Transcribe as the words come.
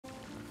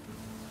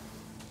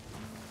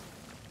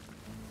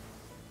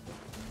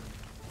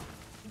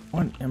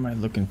What am I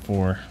looking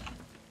for?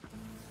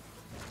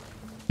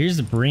 Here's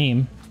the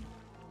bream.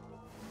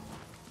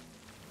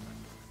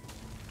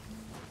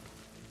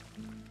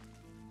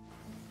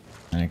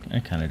 I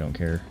kind of don't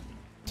care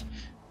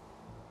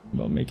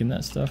about making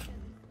that stuff.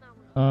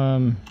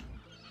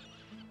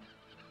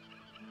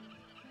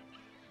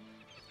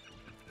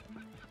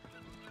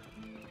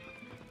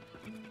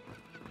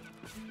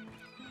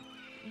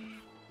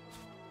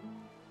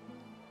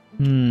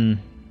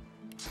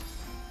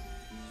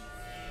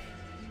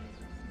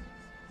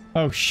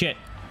 Oh shit.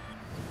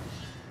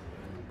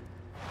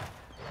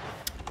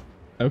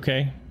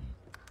 Okay.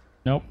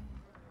 Nope.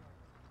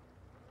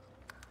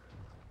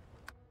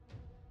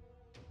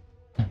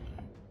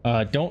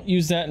 Don't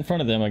use that in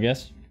front of them, I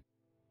guess.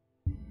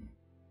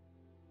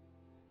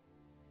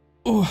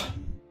 Oh.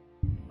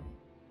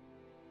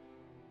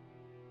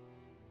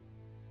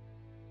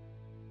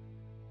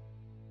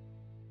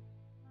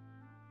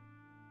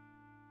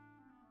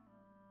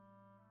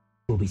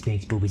 Booby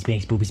spanks, booby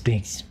spanks, booby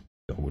spanks.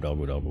 Doggo,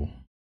 doggo, doggo.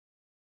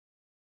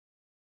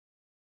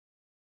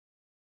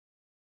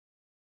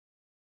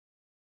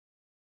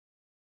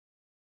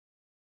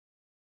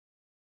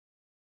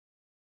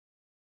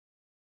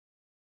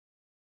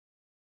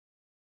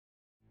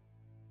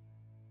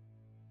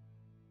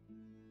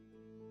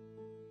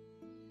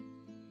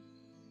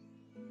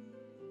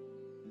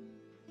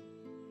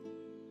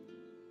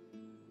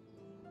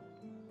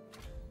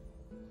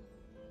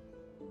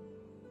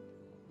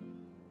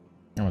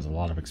 That was a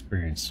lot of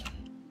experience.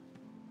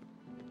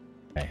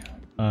 Okay.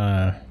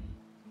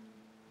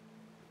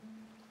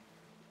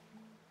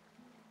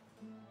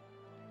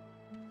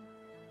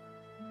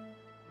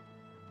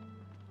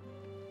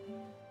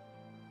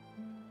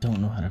 Don't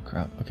know how to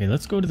crop. Okay,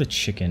 let's go to the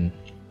chicken.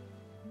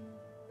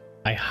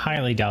 I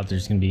highly doubt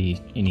there's gonna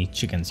be any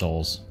chicken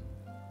souls.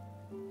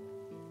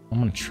 I'm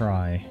gonna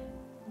try.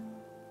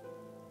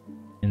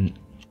 And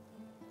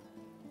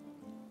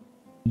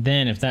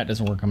then if that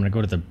doesn't work, I'm gonna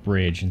go to the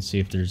bridge and see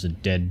if there's a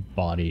dead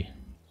body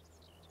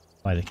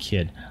by the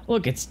kid.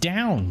 Look, it's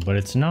down, but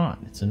it's not.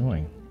 It's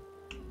annoying.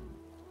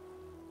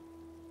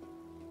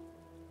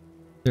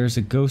 There's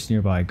a ghost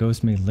nearby.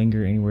 Ghosts may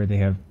linger anywhere they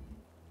have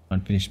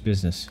unfinished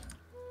business.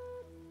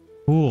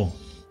 Cool.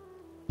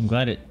 I'm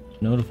glad it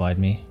notified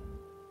me.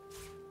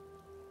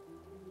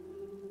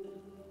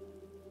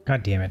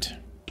 God damn it.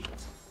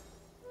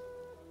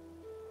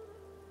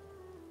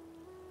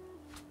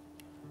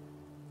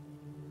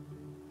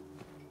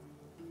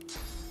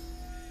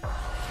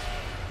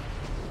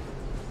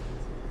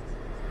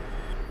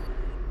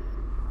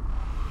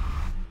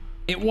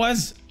 It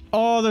was.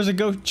 Oh, there's a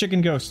ghost,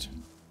 chicken ghost.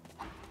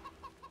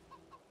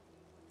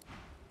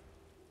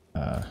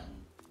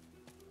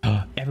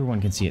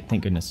 Everyone can see it.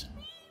 Thank goodness.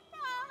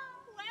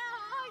 Where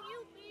are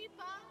you,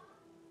 Peepa?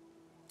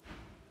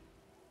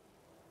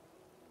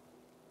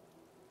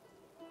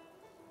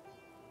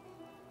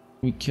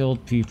 We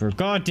killed Peeper.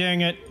 God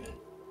dang it.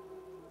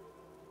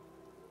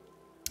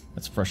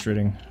 That's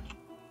frustrating.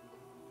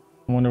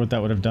 I wonder what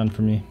that would have done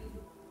for me.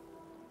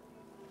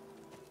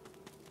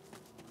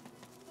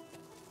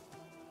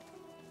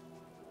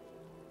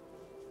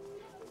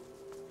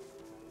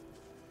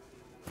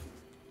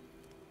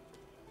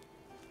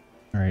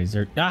 Alright, is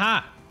there...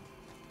 Aha!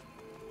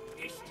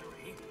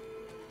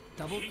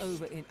 Doubled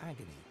over in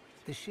agony,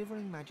 the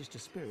shivering Magister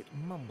spirit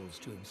mumbles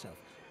to himself,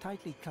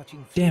 tightly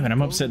clutching... Damn it,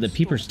 I'm upset that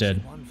Peeper's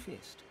dead. One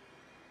fist.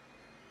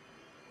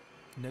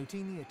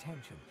 Noting the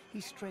attention, he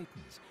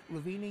straightens,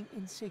 revealing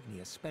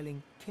insignia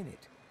spelling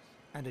Kinnet,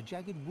 and a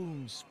jagged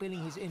wound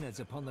spilling his innards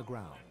upon the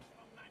ground.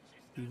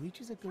 He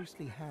reaches a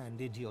ghostly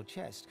hand into your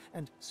chest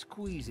and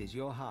squeezes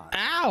your heart.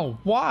 Ow!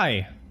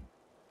 Why?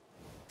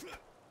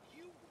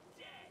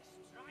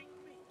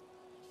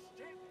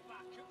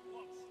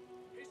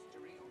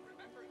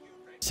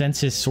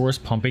 Sense his source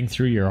pumping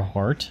through your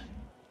heart?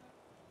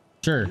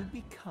 Sure. You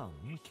become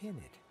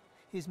Kinnet,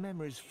 his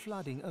memories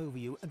flooding over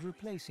you and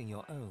replacing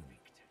your own.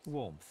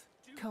 Warmth,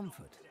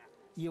 comfort.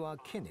 You are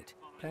Kinnet,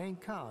 playing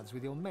cards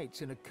with your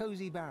mates in a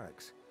cozy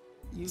barracks.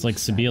 It's like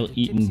Sabine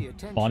eating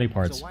body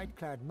parts. A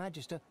white-clad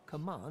Magister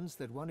commands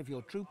that one of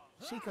your troop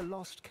seek a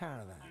lost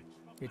caravan.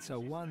 It's a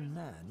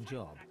one-man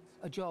job,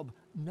 a job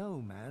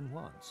no man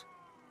wants.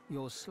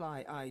 Your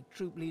sly-eyed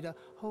troop leader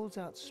holds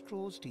out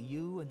straws to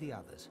you and the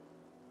others.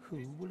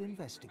 Who will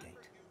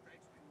investigate?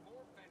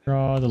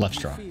 Draw the left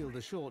straw. Feel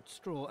the short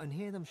straw and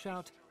hear them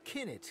shout,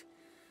 Kinnet.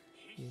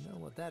 You know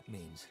what that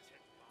means.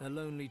 A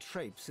lonely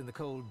traipse in the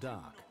cold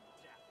dark.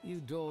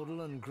 You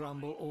dawdle and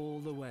grumble all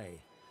the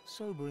way,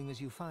 sobering as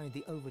you find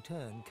the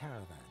overturned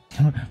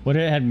caravan. Would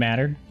it have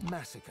mattered?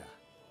 Massacre.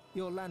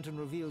 Your lantern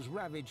reveals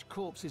ravaged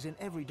corpses in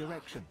every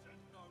direction.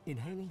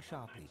 Inhaling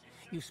sharply,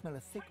 you smell a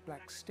thick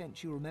black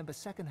stench you remember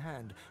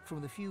secondhand from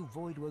the few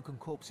void-woken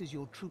corpses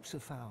your troops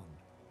have found.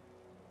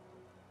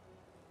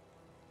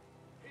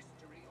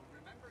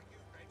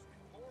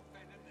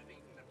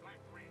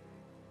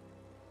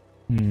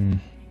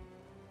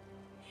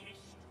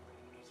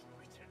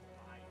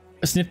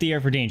 Sniff the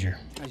air for danger.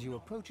 As you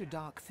approach a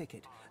dark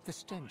thicket, the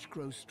stench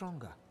grows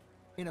stronger.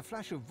 In a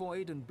flash of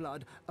void and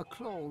blood, a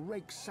claw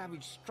rakes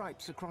savage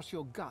stripes across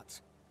your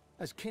guts.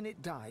 As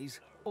Kinnit dies,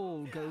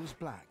 all goes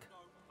black.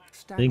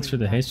 Thanks for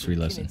the Staggering back history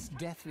from lesson. Kinnit's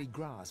deathly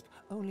grasp,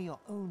 only your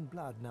own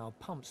blood now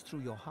pumps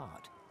through your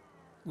heart.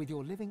 With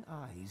your living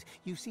eyes,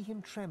 you see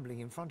him trembling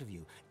in front of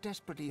you,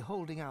 desperately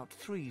holding out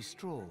 3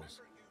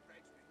 straws.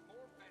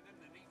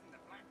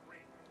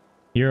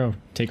 Hero,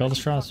 take all the As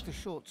you pluck straws. the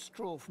short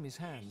straw from his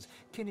hands,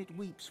 Kinnit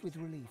weeps with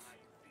relief.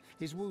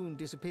 His wound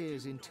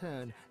disappears in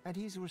turn, and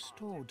he is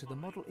restored to the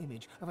model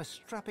image of a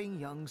strapping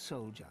young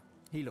soldier.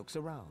 He looks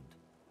around,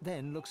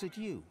 then looks at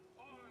you,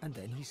 and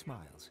then he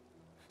smiles.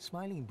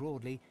 Smiling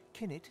broadly,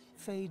 Kinnit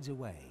fades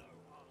away.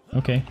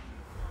 Okay.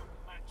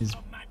 He's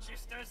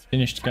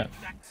finished. Got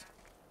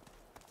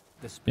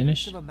The spirits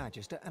finished. of a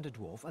magister and a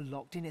dwarf are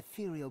locked in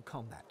ethereal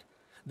combat.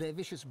 Their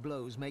vicious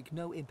blows make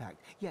no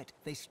impact, yet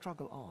they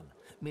struggle on.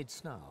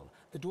 Mid-snarl,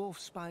 the dwarf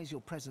spies your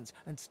presence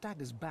and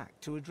staggers back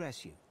to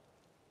address you.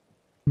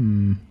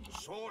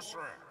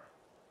 Sorcerer!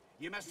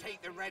 You must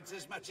hate the Reds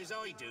as much as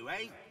I do,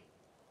 eh?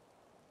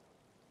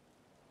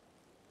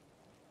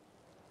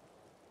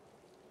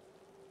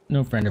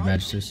 No friend of Rightly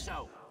Magister's.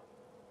 so.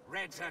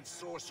 Reds had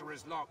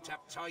sorcerers locked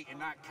up tight in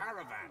that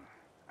caravan.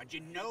 And you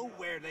know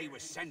where they were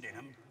sending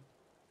them?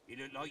 You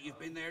look like you've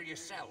been there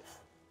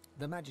yourself.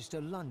 The magister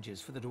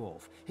lunges for the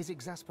dwarf, his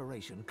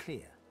exasperation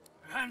clear.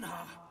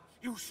 Anna,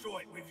 you saw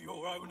it with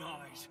your own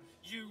eyes.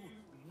 You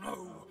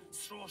know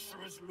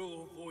Sorcerer's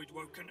Law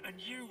Voidwoken, and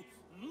you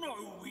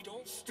know we'd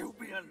all still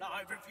be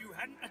alive if you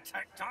hadn't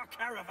attacked our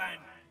caravan.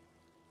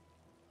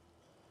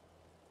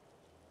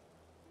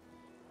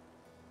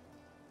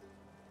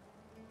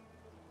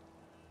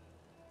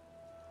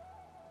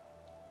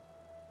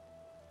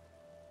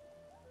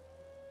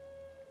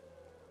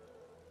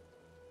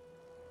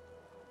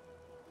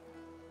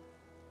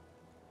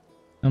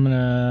 I'm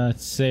gonna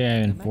say I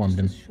informed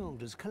The him. magister's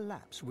shoulders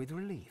collapse with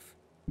relief.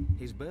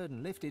 His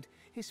burden lifted,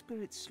 his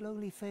spirit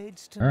slowly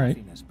fades to All right.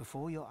 nothingness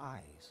before your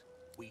eyes.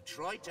 We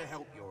tried to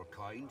help your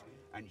kind,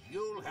 and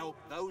you'll help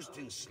those that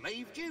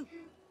enslaved you?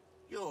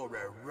 You're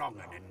a wrong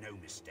un and no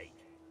mistake.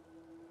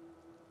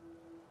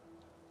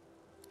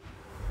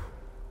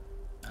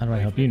 How do I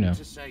help you now?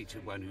 To say to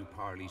one who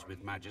parleys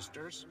with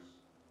magisters?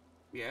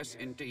 Yes,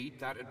 indeed,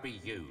 that'd be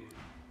you.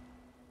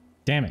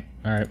 Damn it.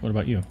 Alright, what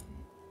about you?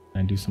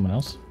 Can I do someone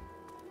else?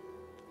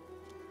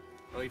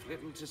 I've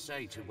little to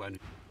say to one.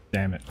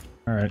 Damn it.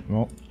 Alright,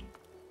 well.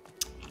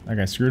 I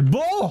got screwed.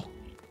 Bull!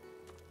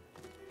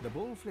 The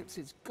bull flips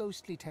its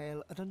ghostly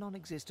tail at a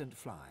non-existent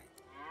fly.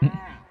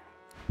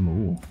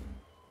 Ooh.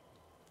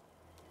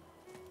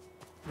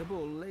 The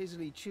bull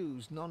lazily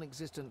chews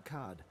non-existent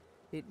cud.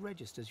 It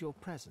registers your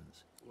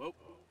presence. Well,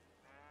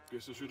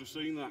 guess I should have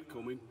seen that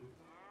coming.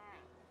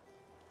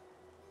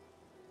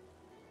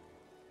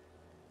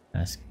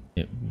 Ask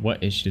it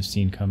what it should have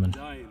seen coming.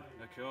 Dying,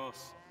 of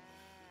course.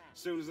 As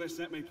soon as they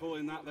sent me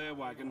pulling that there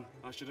wagon,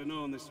 I should have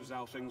known this was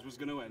how things was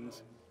going to end.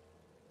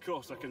 Of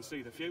course, I can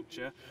see the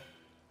future,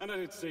 and I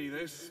did see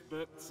this,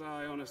 but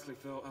I honestly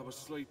thought I was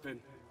sleeping.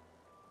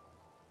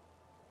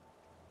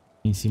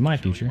 You can see my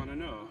Sure you future. want to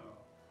know?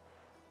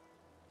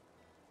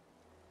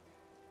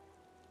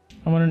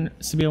 I want to.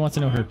 Sabia wants to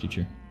know her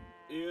future.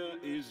 Here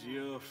is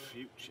your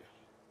future.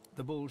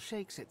 The bull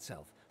shakes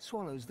itself,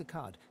 swallows the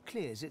cud,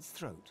 clears its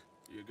throat.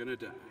 You're gonna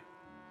die.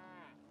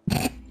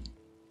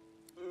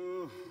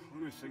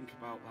 Let me think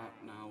about that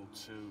now,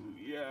 too.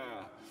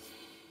 Yeah.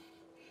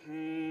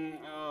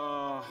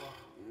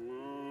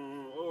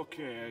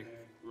 Okay.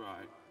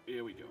 Right,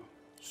 here we go.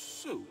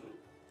 Soon.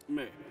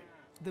 Maybe.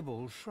 The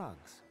bull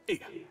shrugs. Here.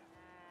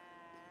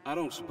 I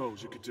don't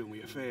suppose you could do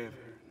me a favour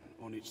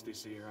and unhitch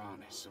this here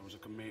harness so as I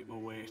can make my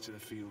way to the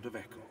Field of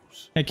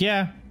Echoes. Heck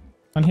yeah.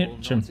 The bull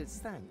Unhitch him. nods its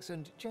thanks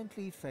and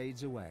gently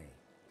fades away.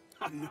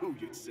 I knew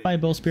you'd say. Bye,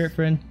 bull spirit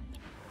friend.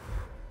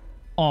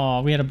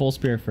 Aw, we had a bull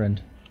spirit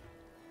friend.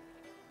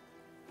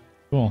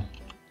 Cool.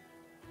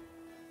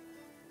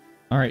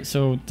 Alright,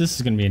 so this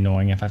is gonna be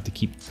annoying if I have to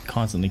keep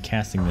constantly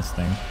casting this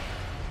thing.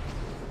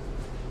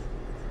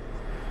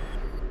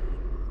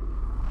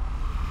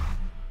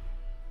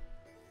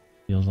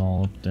 Feels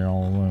all up there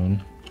all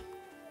alone.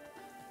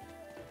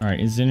 Alright,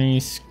 is there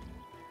any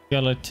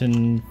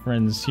skeleton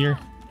friends here?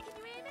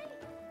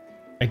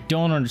 I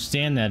don't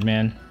understand that,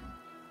 man.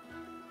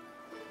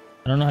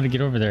 I don't know how to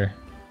get over there.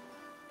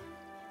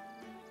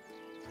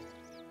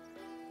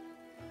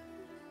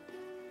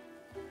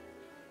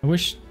 I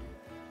wish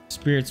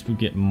spirits would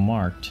get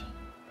marked.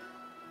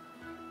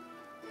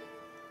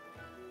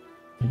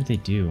 Maybe they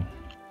do.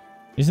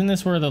 Isn't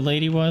this where the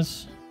lady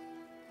was?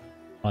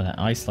 Oh, that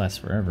ice lasts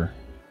forever.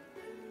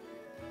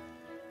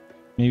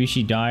 Maybe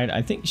she died.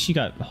 I think she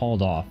got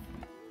hauled off.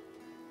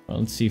 Well,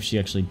 let's see if she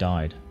actually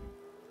died.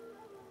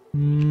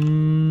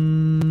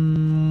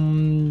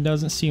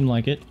 Doesn't seem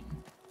like it.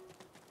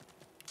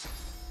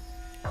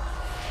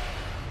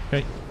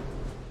 Okay.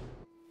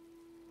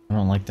 I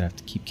don't like that I have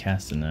to keep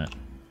casting that.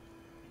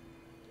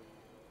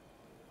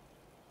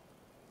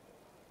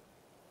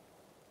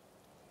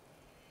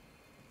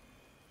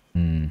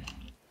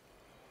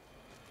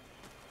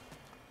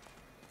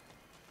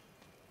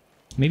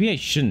 Maybe I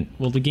shouldn't.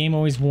 Will the game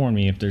always warn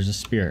me if there's a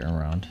spirit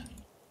around?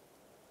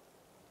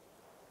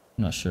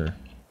 I'm not sure.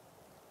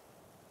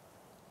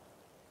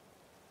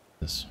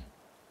 This.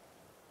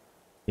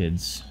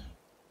 Kids.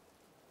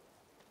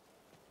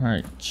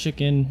 Alright,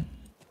 chicken.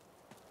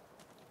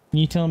 Can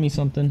you tell me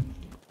something?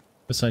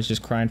 Besides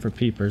just crying for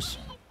peepers.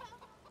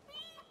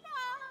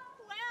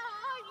 Where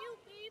are you,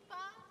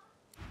 Beeper?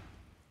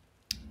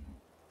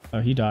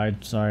 Oh, he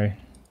died. Sorry.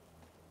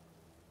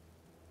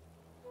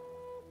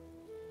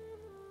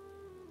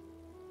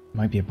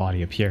 Might be a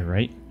body up here,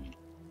 right?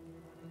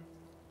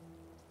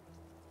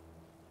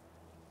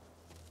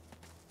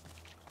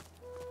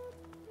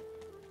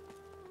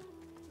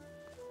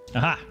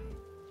 Aha!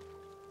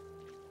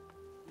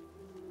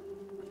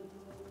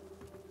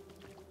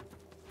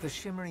 The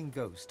shimmering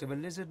ghost of a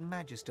lizard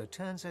magister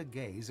turns her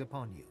gaze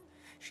upon you.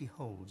 She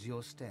holds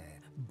your stare,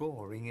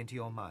 boring into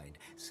your mind,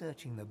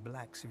 searching the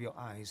blacks of your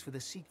eyes for the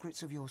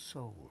secrets of your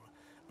soul.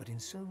 But in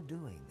so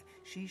doing,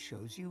 she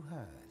shows you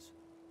hers.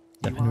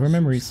 Step You into are her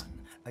memories.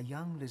 Susan, a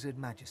young lizard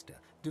magister,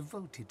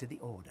 devoted to the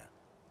order.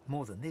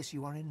 More than this,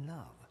 you are in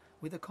love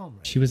with a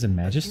comrade. She was a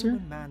magister? A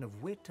human man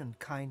of wit and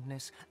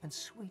kindness and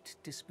sweet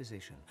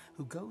disposition,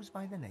 who goes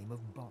by the name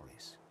of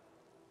Boris.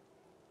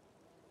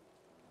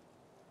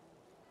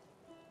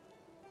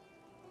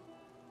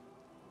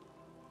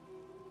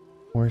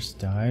 Horse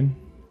died.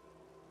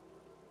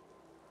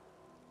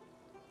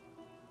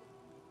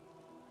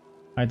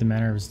 Hide the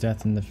manner of his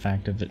death and the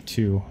fact of it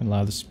too.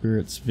 Allow the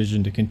spirit's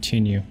vision to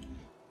continue.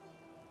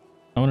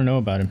 I want to know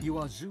about him. You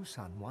are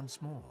Zusan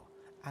once more.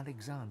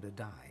 Alexander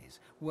dies.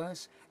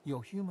 Worse,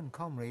 your human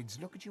comrades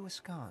look at you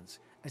askance,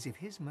 as if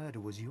his murder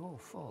was your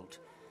fault.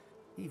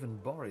 Even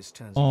Boris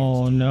turns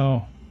Oh against you.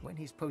 no. When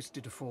he's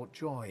posted to Fort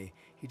Joy,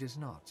 he does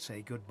not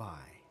say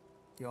goodbye.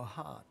 Your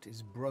heart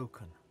is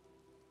broken.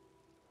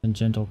 Then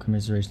gentle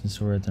commiseration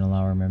sword, then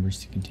allow our memories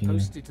to continue.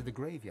 Posted to the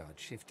graveyard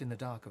shift in the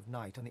dark of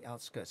night on the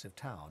outskirts of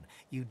town,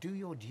 you do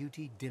your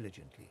duty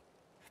diligently.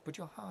 But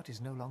your heart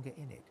is no longer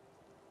in it.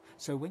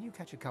 So when you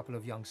catch a couple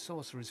of young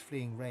sorcerers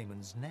fleeing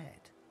Raymond's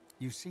net,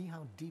 you see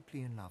how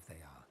deeply in love they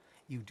are.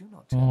 You do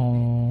not turn them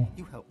in,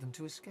 you help them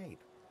to escape.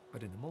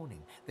 But in the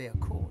morning, they are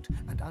caught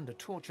and under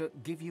torture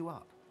give you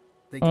up.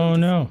 They go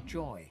to Fort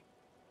Joy.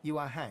 You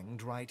are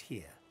hanged right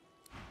here.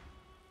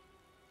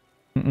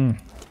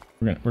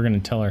 We're gonna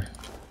tell her.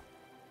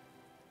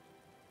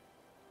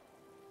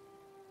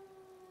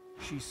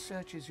 She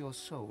searches your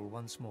soul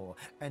once more,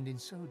 and in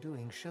so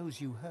doing shows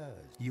you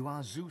hers. You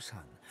are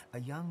Zusan, a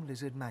young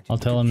lizard magic. I'll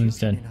tell him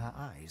instead. In her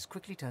eyes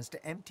quickly turns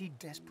to empty,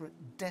 desperate,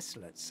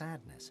 desolate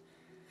sadness.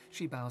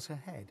 She bows her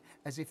head,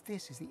 as if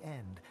this is the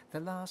end.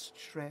 The last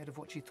shred of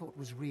what she thought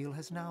was real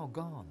has now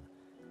gone.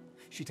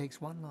 She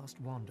takes one last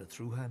wander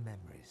through her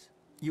memories.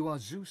 You are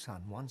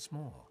Zusan once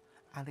more.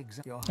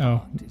 Alexander, your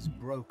heart is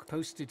broke.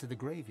 Posted to the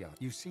graveyard,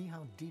 you see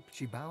how deep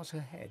she bows her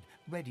head,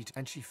 ready to,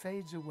 and she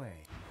fades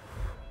away.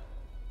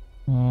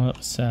 Oh, that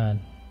was sad.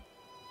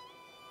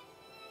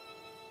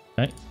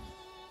 Okay.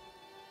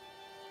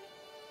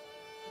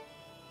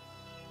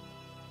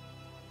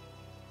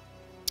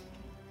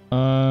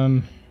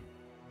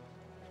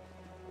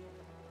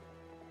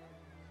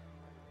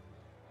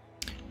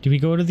 Do we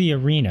go to the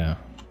arena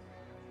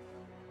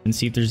and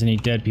see if there's any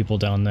dead people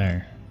down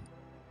there?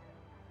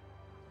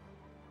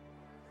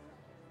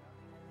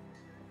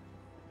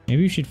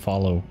 Maybe we should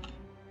follow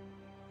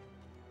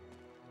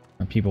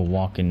our people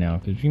walking now,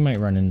 because we might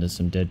run into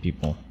some dead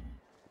people.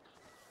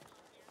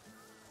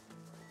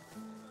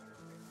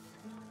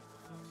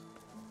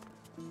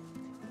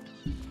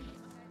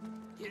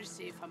 You're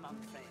safe among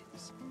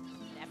friends.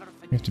 Never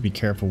forget. We have to be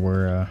careful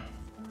where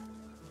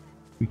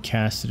we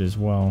cast it as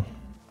well.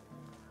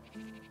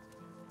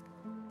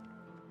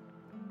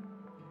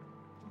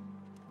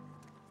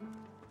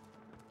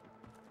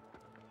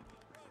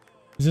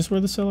 Is this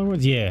where the cellar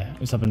was? Yeah,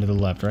 it's up and to the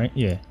left, right?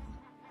 Yeah.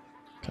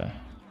 Okay.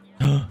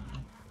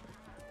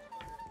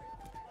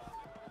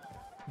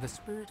 The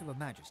spirit of a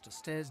magister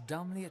stares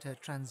dumbly at her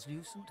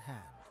translucent hand.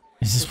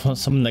 Is this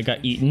someone that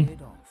got eaten?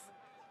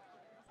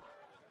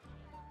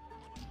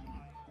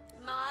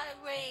 My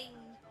ring.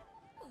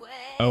 Where's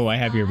Oh, I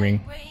have your my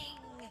ring.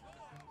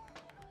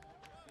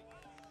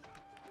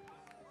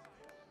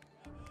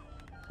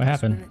 What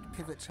happened? The spirit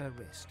pivots her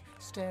wrist,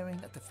 staring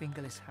at the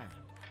fingerless hand,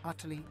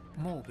 utterly,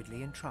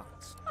 morbidly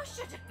entranced. I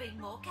should have been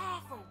more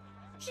careful.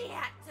 She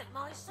hacked at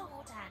my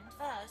sword hand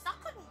first. I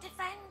couldn't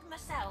defend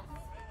myself.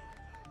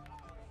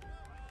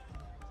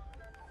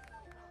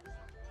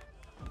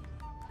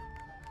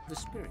 The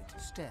spirit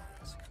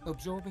stares,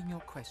 absorbing your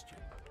question.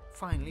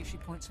 Finally, she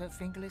points her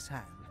fingerless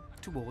hand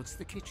towards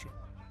the kitchen.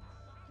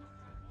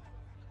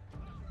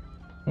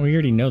 We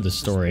already know the The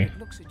story. spirit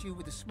looks at you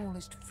with the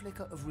smallest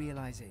flicker of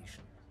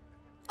realization.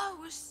 I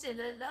was still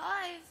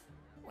alive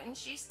when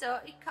she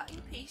started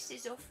cutting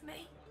pieces off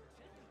me.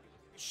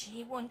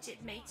 She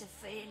wanted me to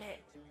feel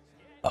it.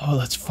 Oh,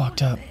 that's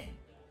fucked all up. of it.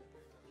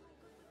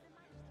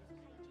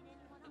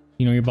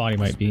 You know, your body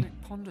The might be.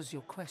 spirit ponders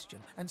your question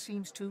and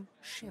seems to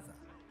shiver.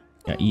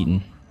 Got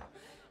eaten.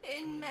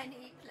 In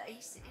many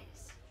places.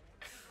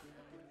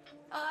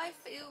 I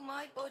feel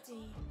my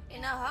body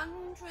in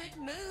 100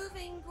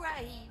 moving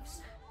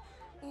graves,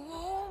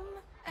 warm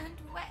and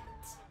wet.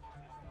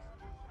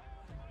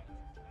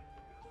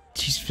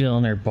 She's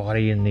feeling her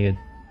body in the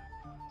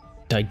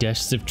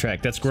digestive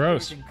tract. That's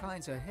gross. Spirit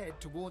inclines her head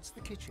towards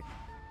the kitchen.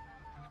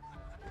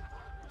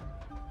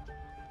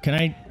 Can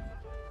I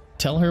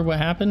tell her what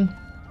happened?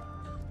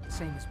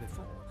 Same as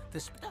before.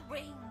 The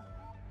ring.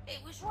 It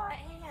was right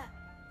here,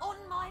 on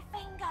my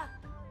finger.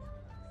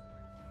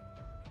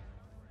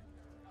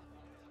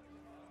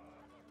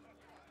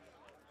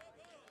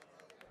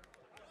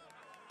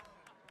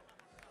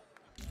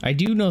 I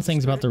do know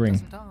things about the ring.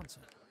 Doesn't answer.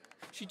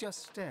 She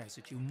just stares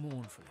at you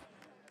mournfully.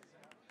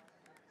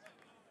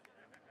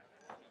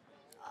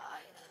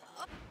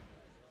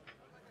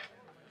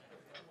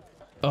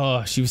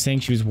 Oh, she was saying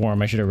she was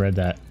warm. I should have read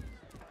that.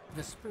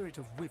 The spirit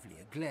of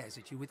Wivlia glares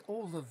at you with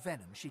all the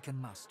venom she can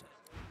muster.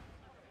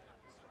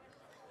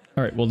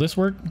 All right, will this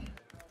work?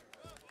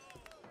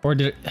 Or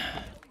did it...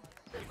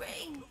 The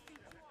ring.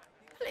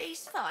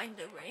 Please find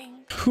the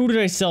ring. Who did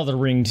I sell the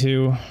ring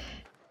to?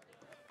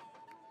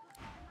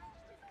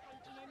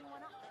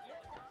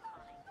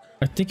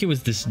 I think it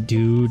was this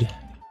dude.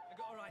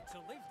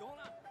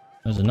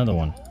 There's another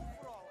one.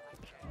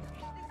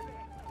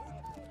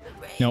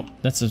 Nope,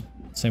 that's the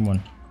same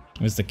one.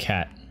 It was the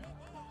cat.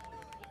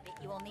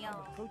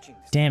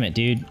 Damn it,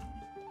 dude.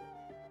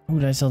 Who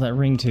did I sell that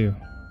ring to?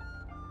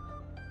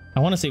 I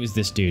want to say it was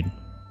this dude.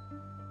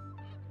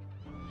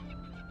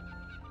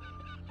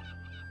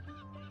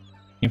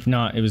 If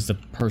not, it was the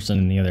person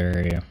in the other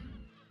area.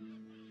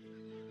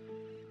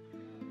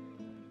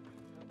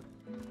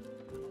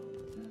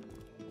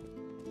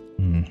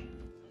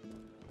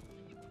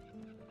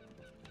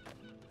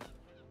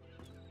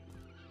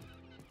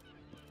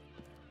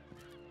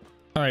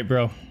 All right,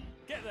 bro.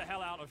 Get the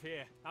hell out of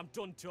here. I'm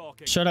done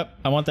talking. Shut up.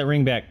 I want that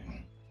ring back.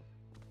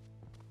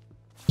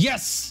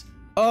 Yes!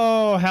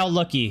 Oh, how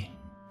lucky.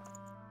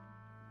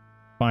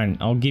 Fine,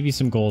 I'll give you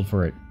some gold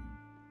for it.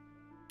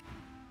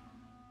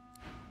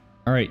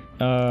 All right,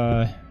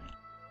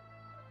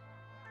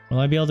 will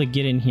I be able to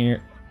get in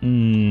here?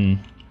 I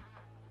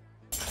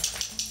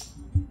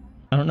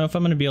don't know if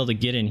I'm gonna be able to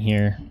get in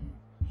here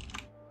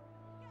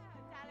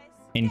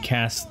and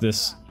cast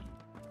this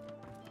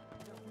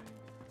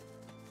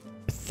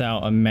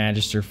without a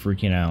magister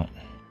freaking out.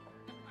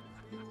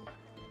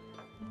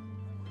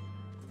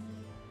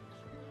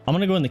 I'm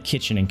gonna go in the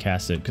kitchen and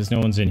cast it because no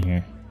one's in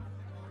here.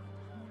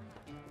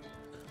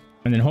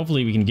 And then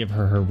hopefully we can give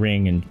her her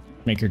ring and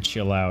make her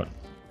chill out.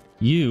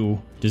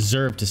 You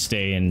deserve to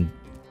stay in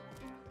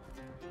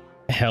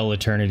hell,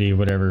 eternity,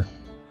 whatever.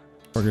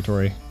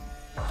 Purgatory.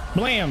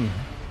 Blam!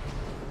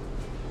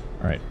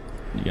 Alright,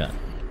 you got it.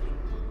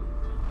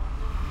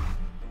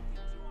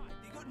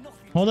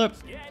 Hold up!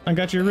 I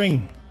got your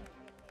ring.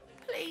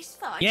 Please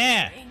find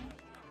Yeah! the ring.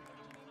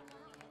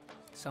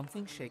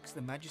 Something shakes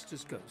the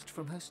Magister's ghost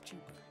from her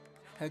stupor.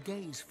 Her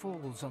gaze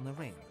falls on the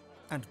ring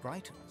and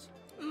brightens.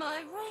 My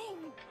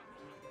ring.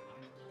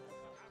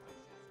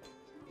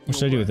 What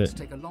should I do with Words it?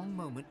 take a long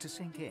moment to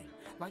sink in,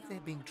 like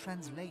they're being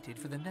translated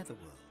for the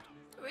netherworld.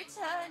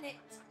 Return it.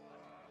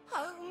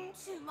 Home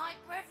to my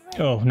brethren.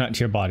 Oh, not to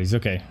your bodies.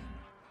 Okay.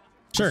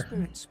 Sure. The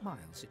spirit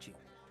smiles at you.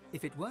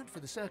 If it weren't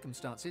for the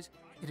circumstances,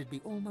 it'd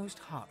be almost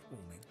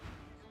heartwarming.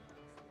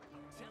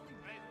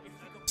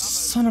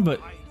 Son of a...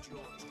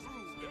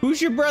 Who's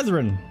your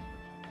brethren?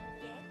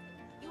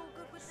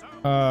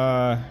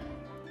 Alright,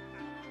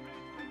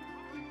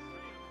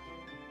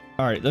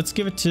 let's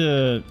give it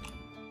to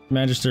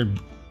Magister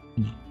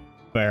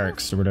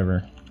Barracks or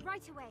whatever.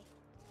 Right away.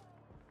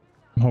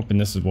 I'm hoping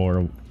this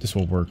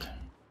will work.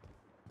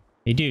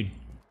 Hey, dude.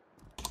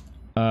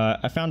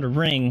 I found a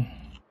ring,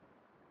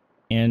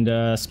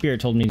 and Spirit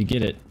told me to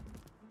get it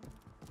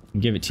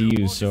and give it to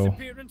you. So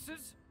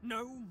Disappearances?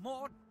 No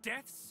more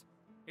deaths?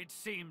 It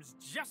seems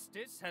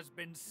justice has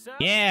been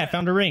served. yeah, I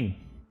found a ring.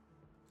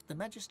 The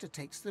Magister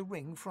takes the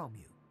ring from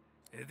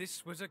you.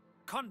 This was a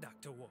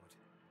conduct award.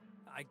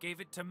 I gave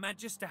it to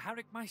Magister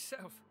Harrick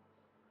myself.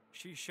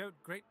 She showed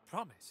great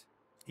promise.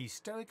 He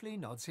stoically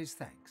nods his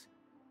thanks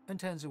and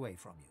turns away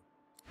from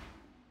you.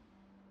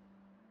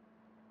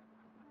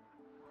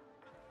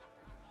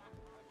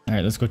 All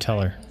right, let's go tell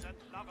her.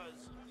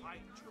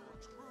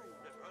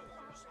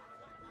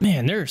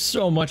 Man, there's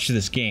so much to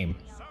this game.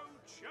 So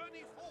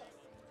journey forth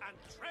and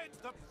tread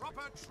the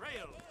proper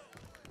trail.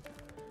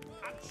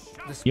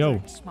 The Yo.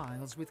 spirit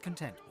smiles with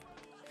contentment.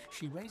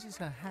 She raises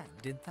her hand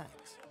in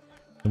thanks.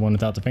 The one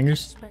without the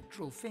fingers?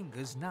 Spectral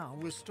fingers now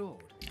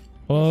restored.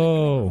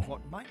 Oh.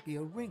 What might be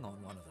a ring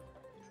on one of them.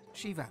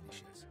 She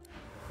vanishes.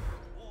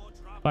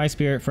 Bye,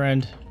 spirit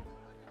friend.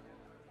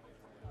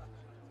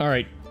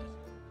 Alright.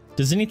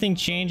 Does anything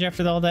change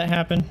after all that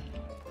happened?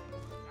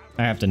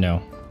 I have to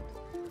know.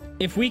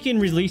 If we can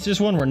release this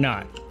one, we're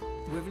not.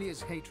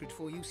 Wivlia's hatred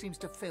for you seems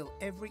to fill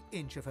every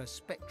inch of her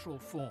spectral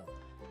form.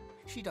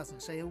 She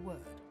doesn't say a word.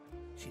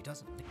 She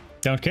doesn't.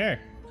 Don't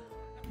care.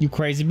 You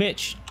crazy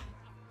bitch.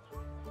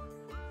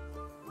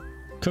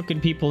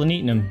 Cooking people and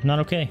eating them. Not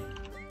okay.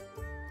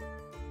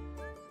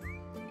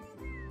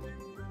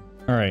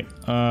 All right.